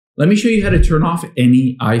Let me show you how to turn off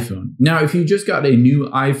any iPhone. Now, if you just got a new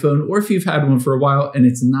iPhone or if you've had one for a while and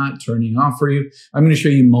it's not turning off for you, I'm going to show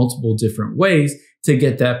you multiple different ways to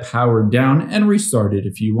get that powered down and restart it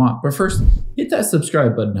if you want. But first, hit that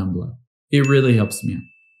subscribe button down below. It really helps me out.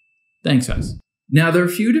 Thanks, guys. Now, there are a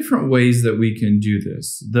few different ways that we can do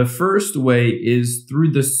this. The first way is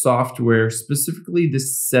through the software, specifically the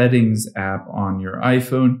Settings app on your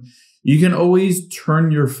iPhone. You can always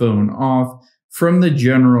turn your phone off. From the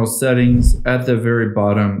general settings at the very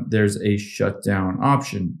bottom, there's a shutdown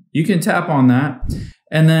option. You can tap on that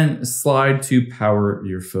and then slide to power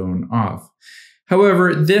your phone off.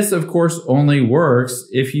 However, this of course only works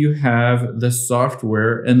if you have the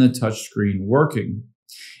software and the touchscreen working.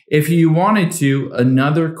 If you wanted to,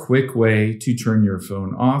 another quick way to turn your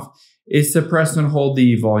phone off is to press and hold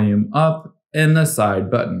the volume up and the side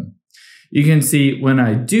button. You can see when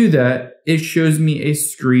I do that, it shows me a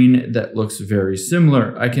screen that looks very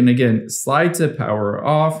similar. I can again slide to power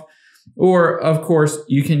off, or of course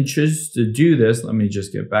you can choose to do this. Let me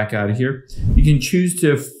just get back out of here. You can choose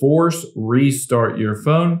to force restart your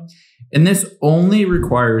phone, and this only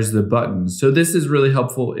requires the button. So this is really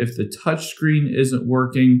helpful if the touch screen isn't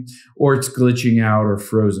working or it's glitching out or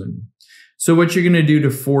frozen. So what you're gonna do to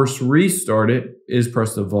force restart it is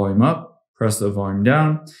press the volume up, press the volume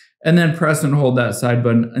down, and then press and hold that side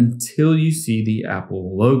button until you see the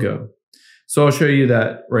Apple logo. So I'll show you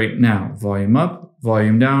that right now. Volume up,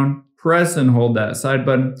 volume down, press and hold that side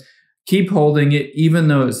button. Keep holding it even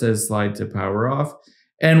though it says slide to power off.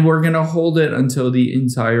 And we're gonna hold it until the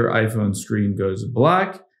entire iPhone screen goes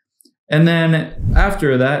black. And then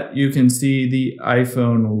after that, you can see the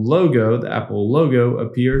iPhone logo, the Apple logo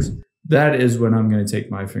appears. That is when I'm gonna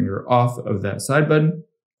take my finger off of that side button.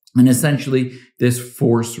 And essentially, this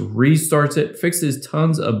force restarts it, fixes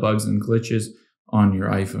tons of bugs and glitches on your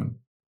iPhone.